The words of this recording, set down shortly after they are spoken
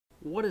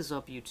What is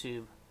up,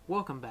 YouTube?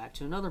 Welcome back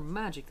to another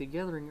Magic the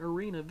Gathering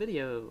Arena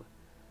video.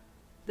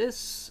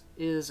 This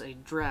is a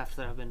draft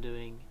that I've been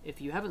doing.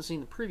 If you haven't seen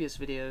the previous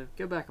video,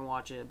 go back and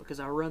watch it because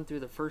I run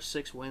through the first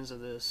 6 wins of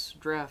this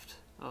draft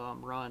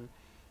run,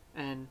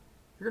 and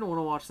you're going to want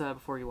to watch that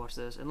before you watch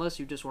this, unless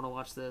you just want to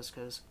watch this,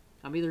 because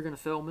I'm either going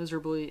to fail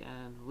miserably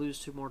and lose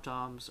 2 more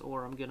times,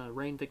 or I'm going to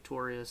reign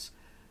victorious,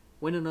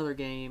 win another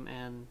game,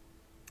 and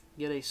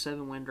get a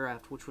 7-win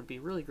draft, which would be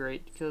really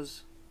great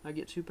because I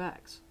get 2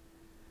 packs.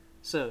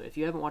 So, if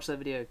you haven't watched that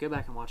video, go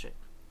back and watch it.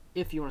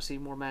 If you want to see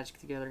more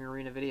Magic the Gathering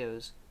Arena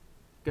videos,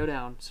 go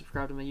down,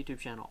 subscribe to my YouTube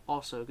channel.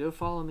 Also, go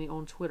follow me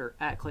on Twitter,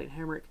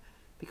 @ClaytonHamrick,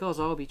 because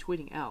I'll be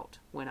tweeting out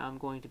when I'm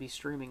going to be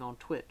streaming on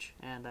Twitch,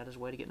 and that is a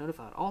way to get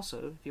notified.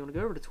 Also, if you want to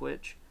go over to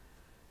Twitch,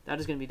 that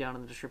is going to be down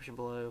in the description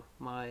below,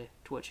 my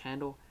Twitch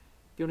handle.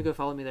 If you want to go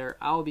follow me there,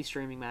 I'll be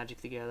streaming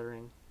Magic the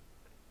Gathering,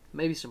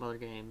 maybe some other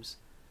games,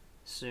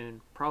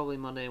 soon. Probably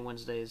Monday and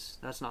Wednesdays.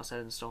 That's not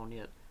set in stone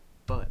yet.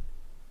 But,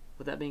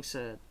 with that being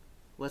said,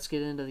 let's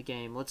get into the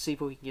game. Let's see if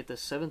we can get the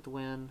 7th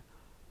win,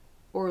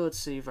 or let's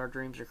see if our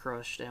dreams are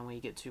crushed and we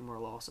get 2 more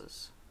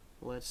losses.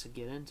 Let's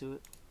get into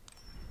it.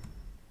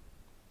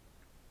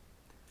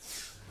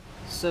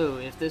 So,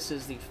 if this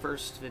is the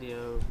first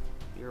video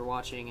you're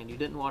watching and you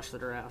didn't watch the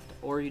draft,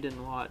 or you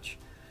didn't watch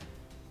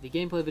the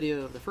gameplay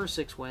video of the first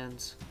 6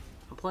 wins,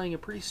 I'm playing a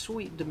pretty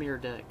sweet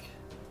Dimir deck.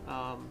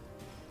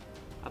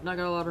 I've not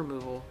got a lot of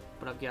removal,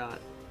 but I've got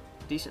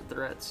decent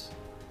threats.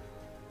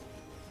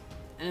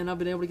 And I've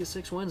been able to get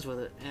 6 wins with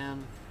it,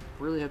 and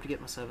really hope to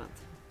get my 7th.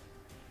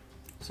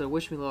 So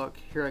wish me luck.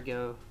 Here I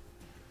go.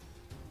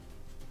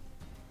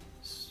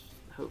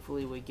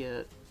 Hopefully we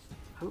get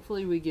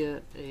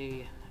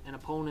an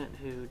opponent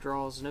who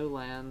draws no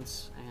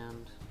lands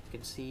and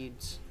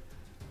concedes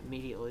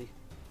immediately.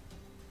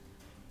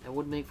 That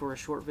would make for a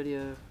short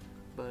video,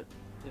 but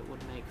it would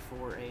make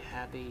for a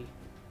happy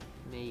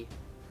me,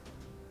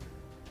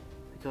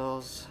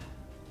 because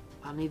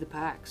I need the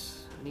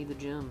packs. I need the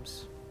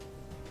gems.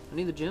 I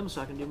need the gems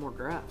so I can do more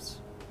drafts.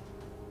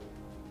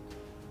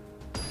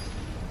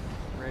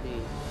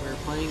 Ready. We're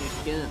playing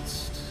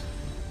against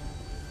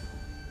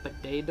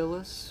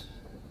Daedalus.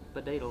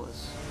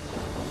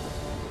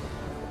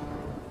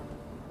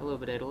 Hello,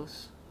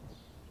 Daedalus.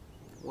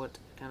 What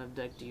kind of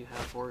deck do you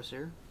have for us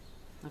here?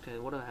 Okay,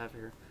 what do I have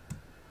here?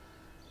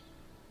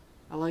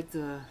 I like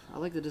the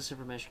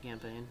disinformation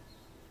campaign.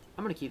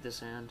 I'm gonna keep this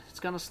hand. It's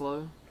kind of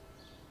slow,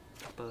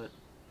 but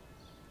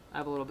I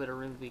have a little bit of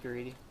room to be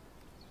greedy.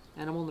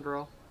 And I'm on the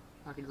draw.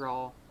 I could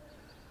draw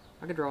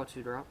a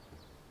 2-drop.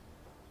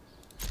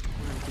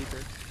 I'm gonna keep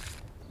it.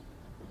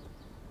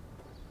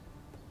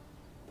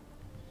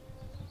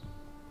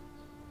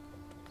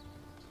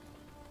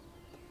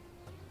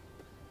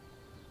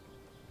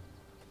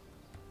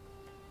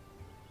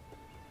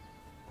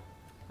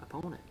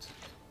 Opponent.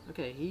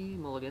 Okay, he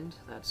mulliganed.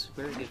 That's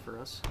very good for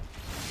us.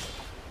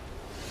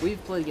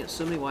 We've played against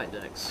so many white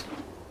decks.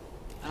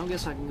 I don't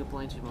guess I can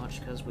complain too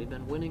much because we've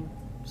been winning,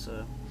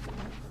 so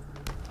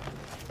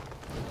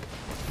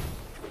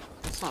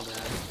it's not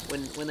bad.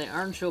 When they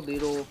Iron Shell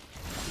Beetle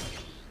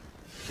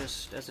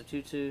just as a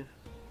 2/2,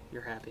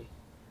 you're happy,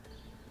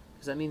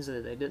 because that means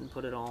that they didn't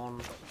put it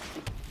on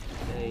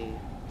a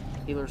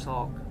Healer's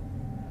Hawk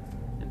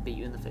and beat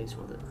you in the face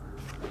with it.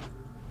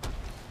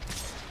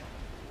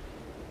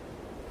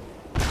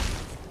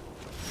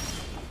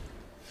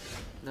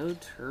 No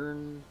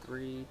turn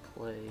 3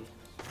 play.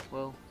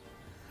 Well,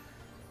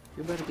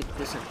 you're about to get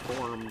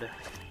disinformed.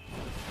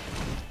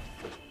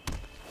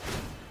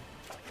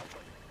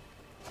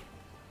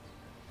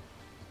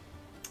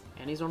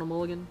 And he's on a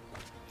mulligan.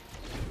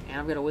 And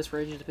I've got a Whisper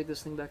Agent to pick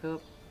this thing back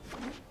up.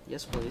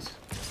 Yes, please.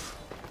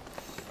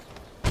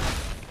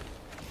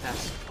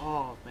 Pass.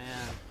 Oh,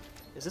 man.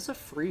 Is this a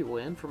free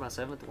win for my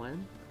 7th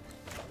win?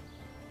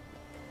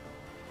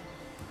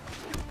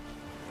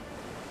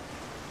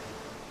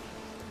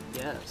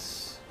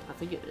 Yes. I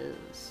think it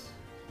is.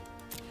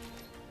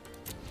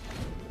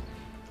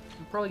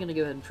 I'm probably going to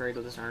go ahead and trade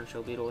with this Iron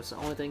Shell Beetle. It's the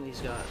only thing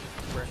he's got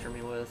to pressure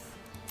me with.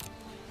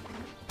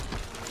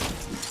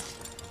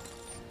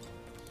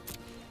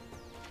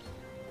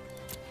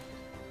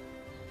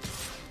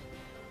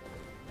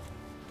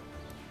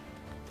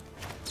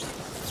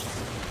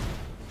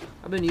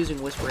 I've been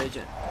using Whisper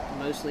Agent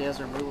mostly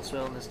as a removal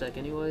spell in this deck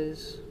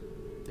anyways,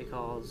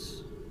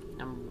 because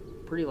I'm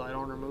pretty light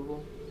on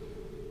removal.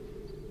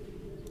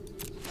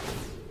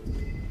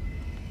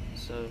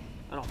 So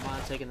I don't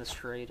mind taking this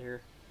trade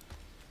here.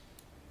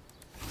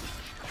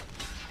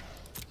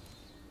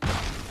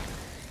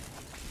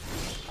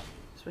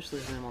 Especially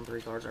with him on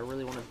 3 cards, I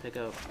really want to pick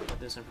up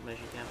this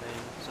information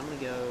campaign. So I'm going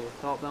to go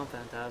Thoughtbound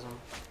Phantasm,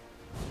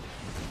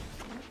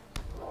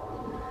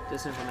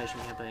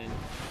 Disinformation Campaign.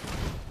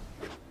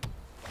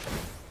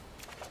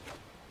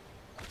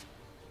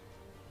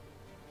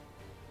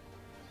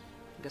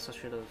 I guess I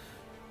should have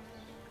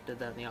did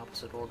that in the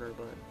opposite order,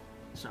 but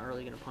it's not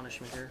really going to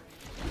punish me here.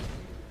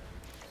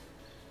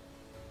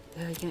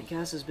 Yeah, he can't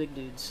cast his big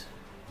dudes.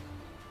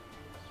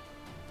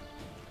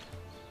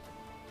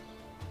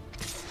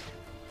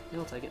 Yeah,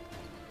 I'll take it.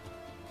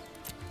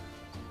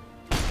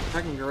 If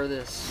I can grow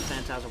this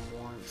Phantasm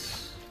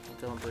once, I'm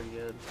feeling pretty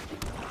good.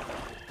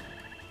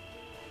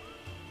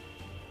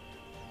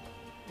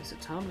 Is it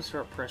time to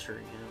start pressuring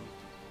him?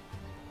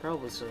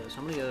 Probably so. So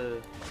I'm gonna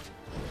go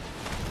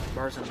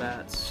Bars and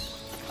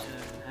Bats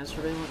and has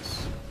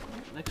Surveillance.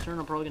 Next turn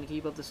I'm probably gonna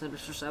keep up the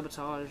Sinister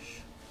Sabotage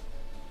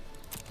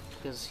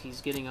because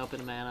he's getting up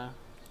in mana.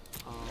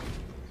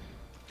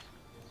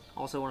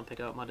 Also want to pick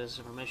up my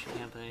Disinformation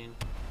Campaign.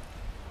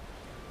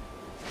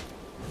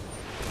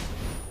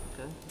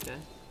 Okay.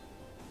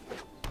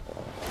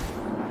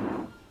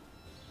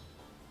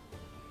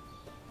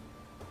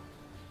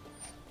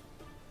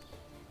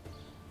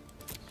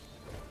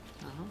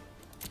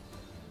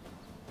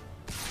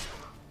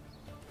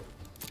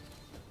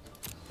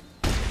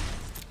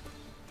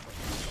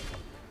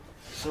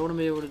 So what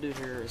I'm able to do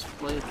here is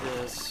play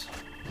this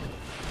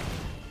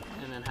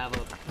and then have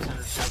a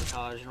Center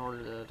Sabotage in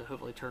order to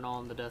hopefully turn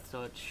on the Death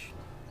Touch.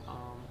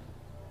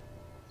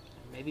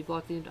 Maybe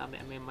block the. I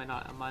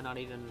might not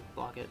even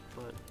block it,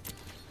 but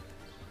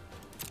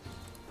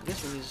I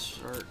guess we need to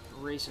start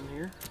racing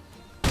here.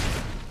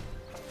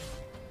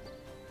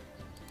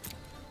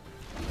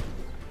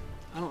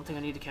 I don't think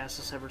I need to cast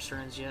the Severed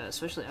Strands yet,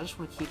 especially I just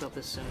want to keep up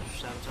this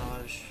Sinister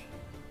Sabotage.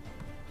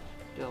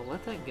 Dude, I'll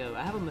let that go.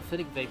 I have a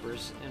Mephitic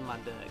Vapors in my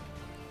deck,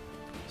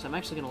 so I'm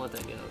actually going to let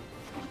that go.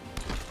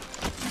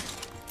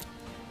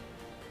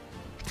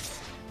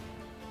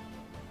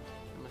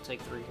 I'm going to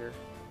take 3 here.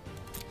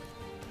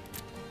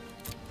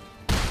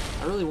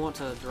 I really want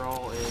to draw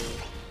a...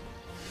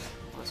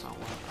 Well, that's not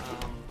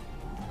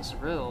one. A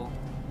Seville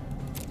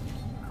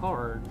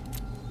card.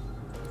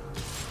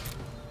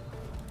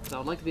 So I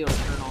would like to be able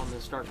to turn on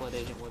this Darkblade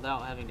Agent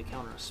without having to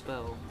counter a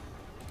spell.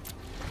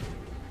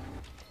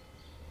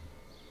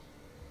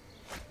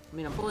 I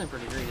mean, I'm playing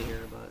pretty greedy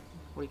here, but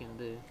what are you gonna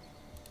do?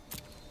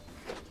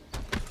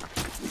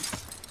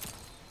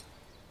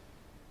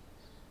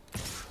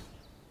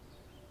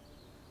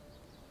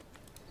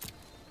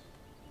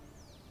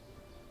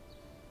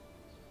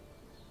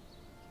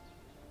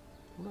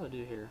 What do I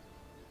do here?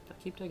 Do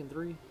I keep taking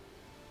 3?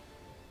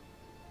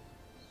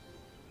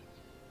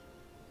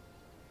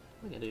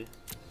 What do I do?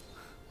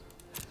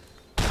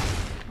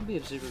 I'm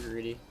being super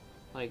greedy.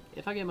 Like,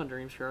 if I get my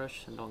Dreams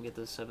Crush and don't get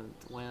the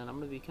 7th win, I'm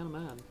gonna be kind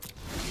of mad.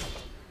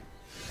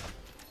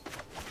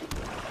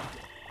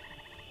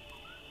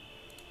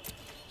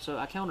 So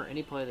I counter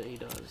any play that he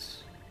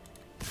does.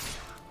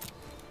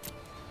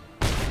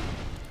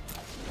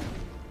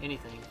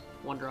 Anything.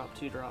 1 drop,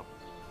 2 drop,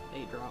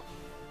 8 drop.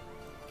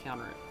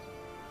 Counter it.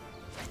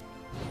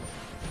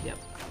 Yep.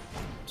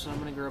 So I'm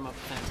gonna grow him up to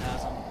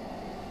Phantasm.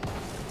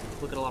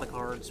 Look at a lot of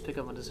cards. Pick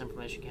up my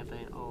Disinformation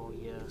Campaign. Oh,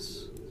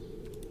 yes.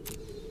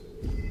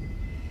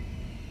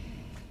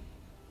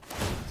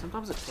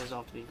 Sometimes it pays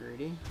off to be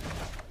greedy.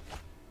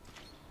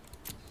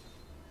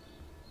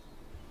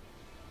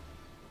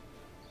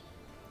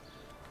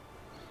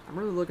 I'm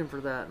really looking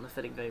for that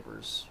Mephitic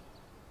Vapors.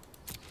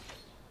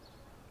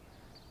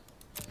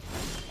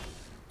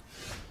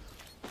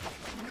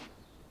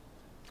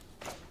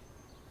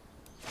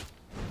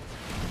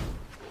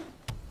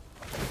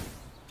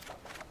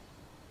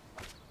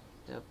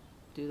 Yep,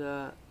 do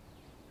that.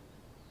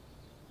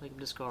 Make him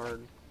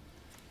discard.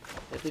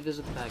 If they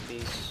visit the back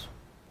piece,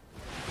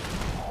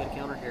 get a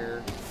counter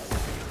here.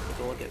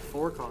 We'll look at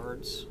 4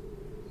 cards.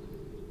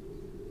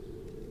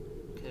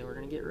 Okay, we're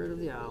gonna get rid of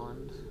the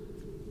island.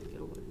 Get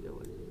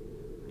away.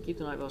 Keep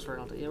the Night Boss right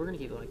on top. Yeah, we're gonna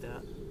keep it like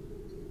that.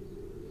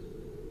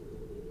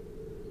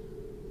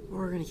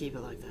 We're gonna keep it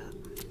like that.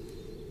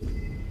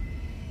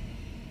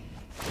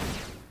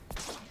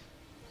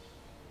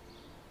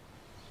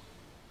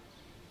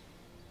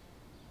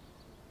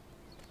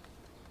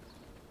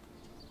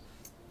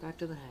 Back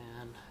to the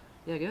hand.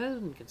 Yeah, go ahead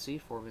and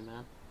concede for me,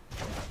 man.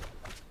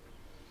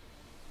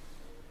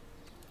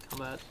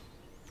 Combat.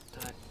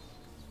 Attack.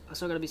 I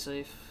still gotta be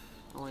safe.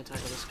 Only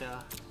attack with this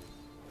guy.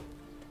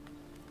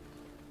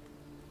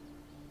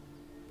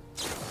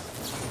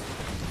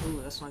 Ooh,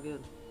 that's not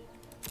good.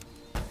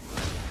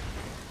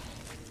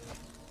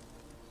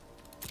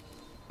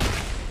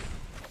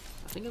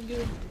 I think I'm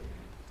good.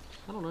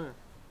 I don't know.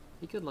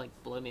 He could, like,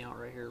 blow me out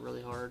right here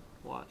really hard.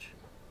 Watch.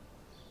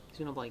 He's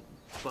gonna, like,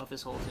 buff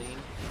his whole team.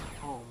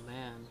 Oh,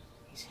 man.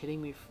 He's hitting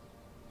me.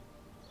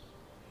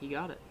 He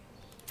got it.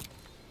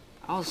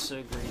 I was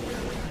so greedy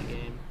early in that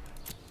game.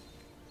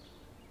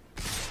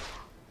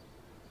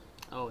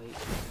 Oh, he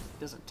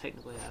doesn't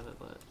technically have it,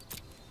 but...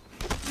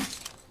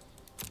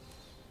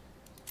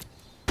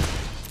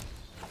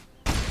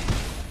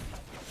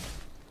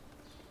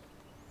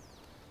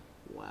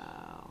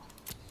 Wow.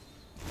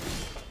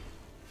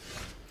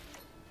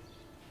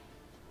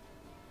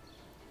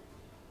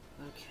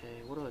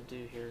 Okay, what do I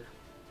do here?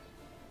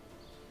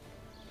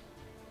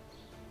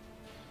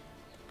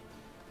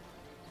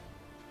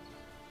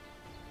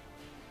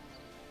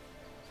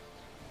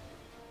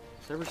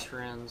 Severed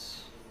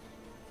Strands.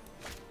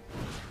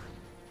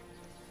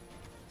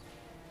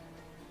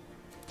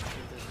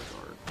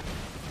 Disregard.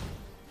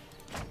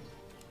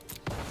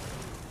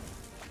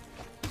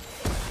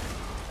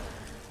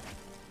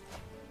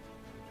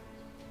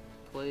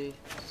 play.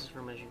 This is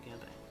for Mission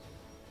Campaign.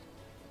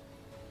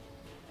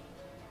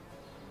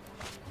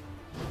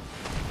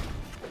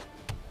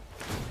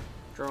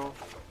 Draw.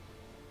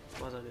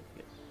 Why did I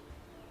forget?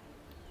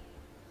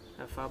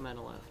 Have 5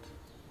 mana left.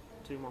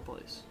 2 more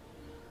plays.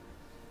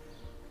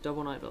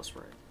 Double Night Bell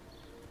Spray.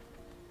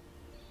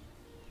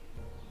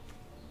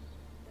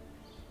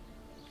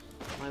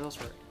 Night Bell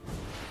Spray.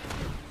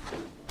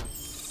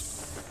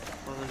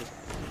 What did I do?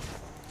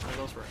 Night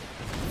Bell Spray.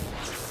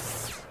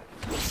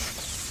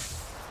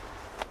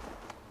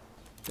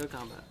 Go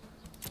combat.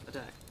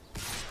 Attack.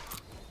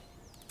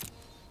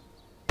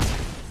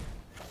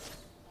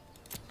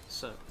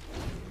 So,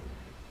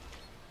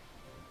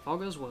 if all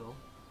goes well,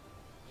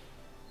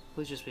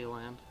 please just be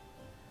land.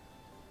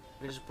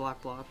 We just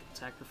block,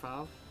 attack for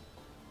 5.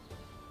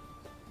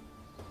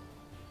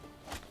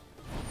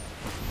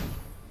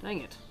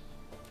 Dang it.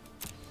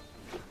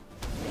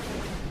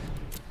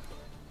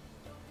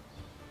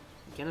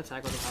 You can't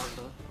attack with a power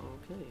buff.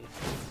 Okay.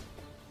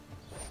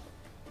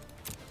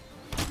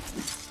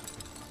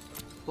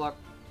 Block.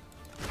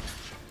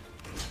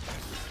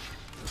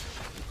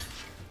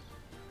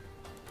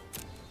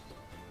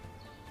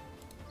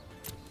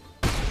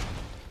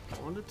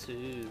 One to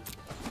 2.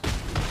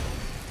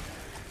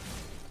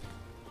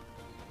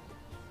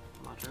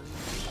 My turn.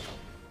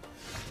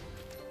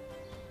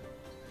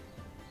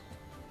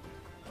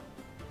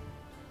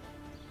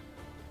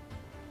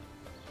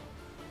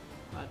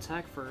 I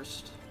attack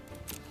first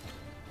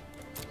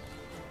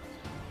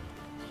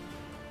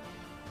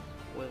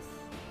with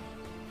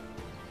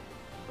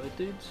both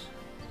dudes.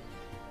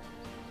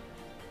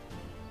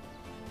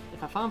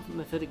 If I find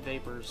Mephitic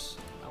Vapors,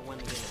 I win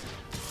the game.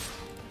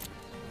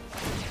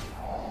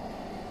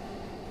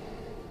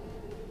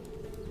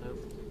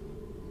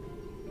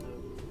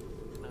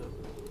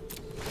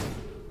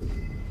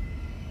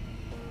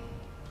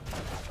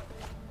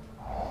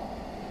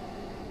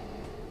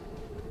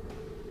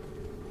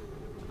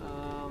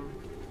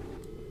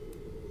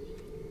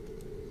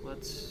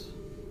 Let's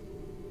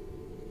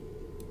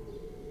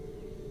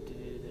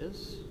do this.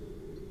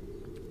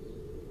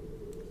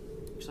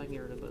 Looks like I can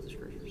get rid of both the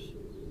creatures.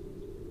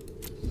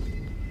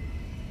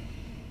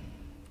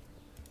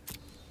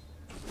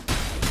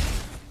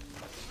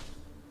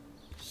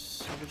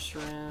 Silver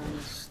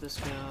Strands, this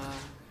guy,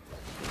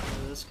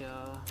 this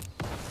guy.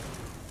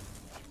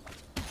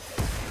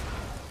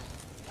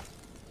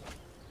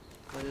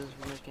 Play this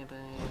for this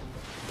campaign.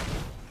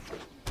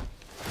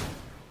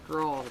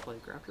 Draw the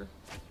Playcrafter.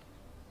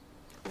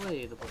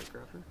 Play the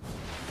Playcrafter.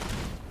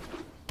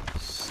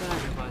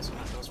 Sacrifice a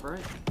Night Bell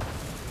Sprite.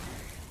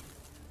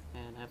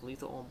 And have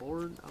lethal on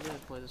board. I'll go ahead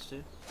and play this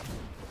too.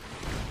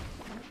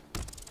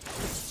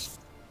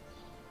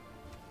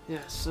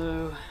 Yeah,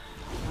 so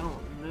I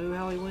don't know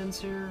how he wins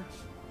here.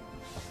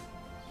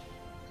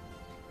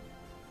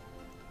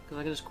 Because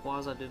I can just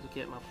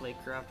quasi-duplicate my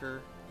Playcrafter.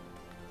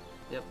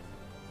 Yep.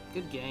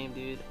 Good game,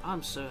 dude.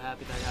 I'm so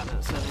happy that I got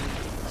that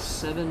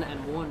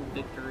 7-1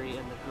 victory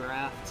in the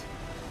draft.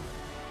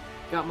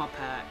 Got my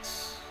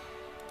packs,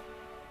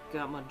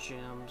 got my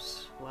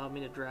gems, allowed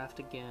me to draft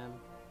again.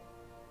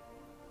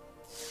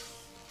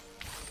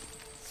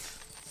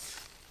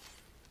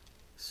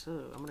 So,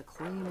 I'm going to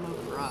claim my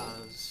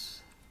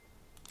prize.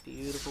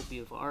 Beautiful,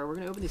 beautiful. Alright, we're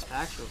going to open these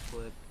packs real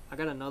quick. I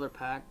got another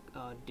pack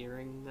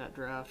during that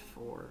draft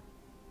for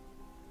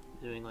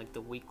doing like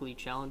the weekly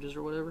challenges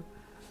or whatever.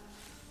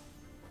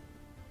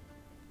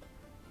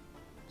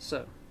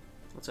 So,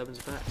 let's open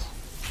some packs.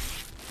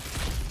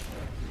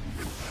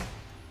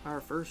 Our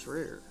first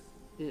rare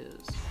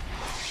is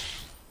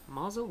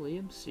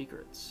Mausoleum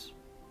Secrets.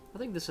 I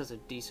think this has a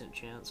decent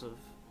chance of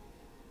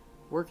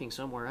working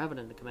somewhere. I have it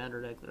in the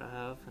commander deck that I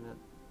have, and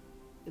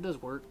it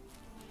does work.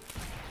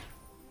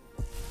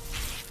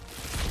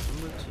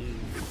 Number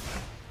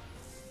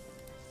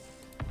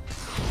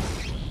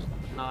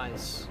 2.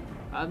 Nice.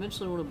 I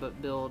eventually want to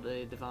build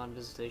a Divine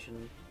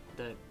Visitation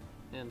deck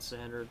in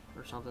Standard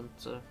or something,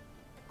 so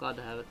glad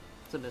to have it.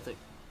 It's a mythic.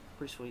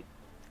 Pretty sweet.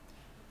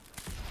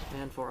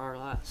 And for our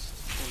last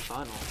and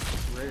final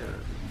rare.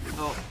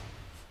 Oh,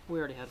 we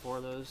already had 4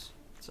 of those,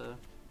 so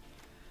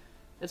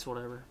it's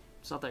whatever.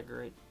 It's not that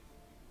great.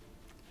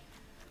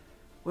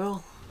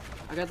 Well,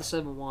 I got the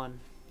 7-1.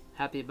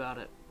 Happy about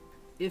it.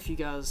 If you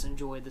guys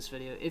enjoyed this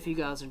video, if you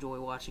guys enjoy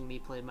watching me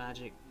play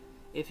Magic,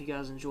 if you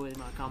guys enjoyed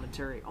my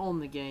commentary on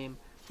the game,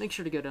 make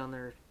sure to go down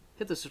there,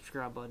 hit the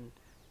subscribe button.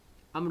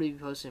 I'm going to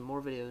be posting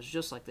more videos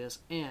just like this,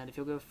 and if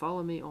you'll go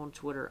follow me on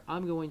Twitter,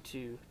 I'm going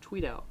to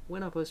tweet out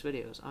when I post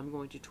videos. I'm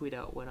going to tweet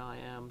out when I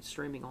am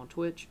streaming on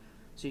Twitch,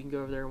 so you can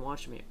go over there and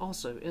watch me.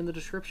 Also, in the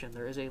description,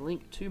 there is a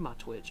link to my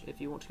Twitch if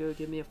you want to go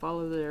give me a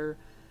follow there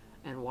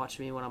and watch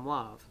me when I'm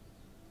live.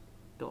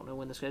 Don't know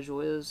when the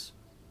schedule is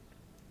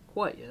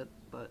quite yet,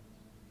 but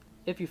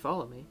if you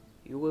follow me,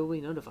 you will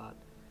be notified.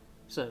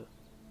 So,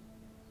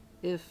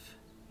 if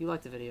you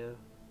like the video,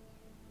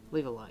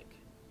 leave a like.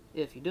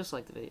 If you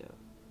dislike the video,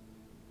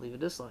 leave a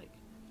dislike.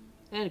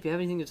 And if you have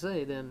anything to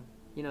say, then,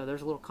 you know,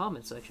 there's a little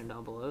comment section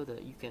down below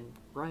that you can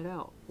write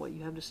out what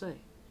you have to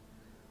say.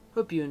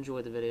 Hope you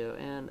enjoyed the video,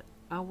 and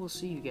I will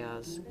see you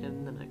guys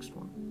in the next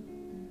one.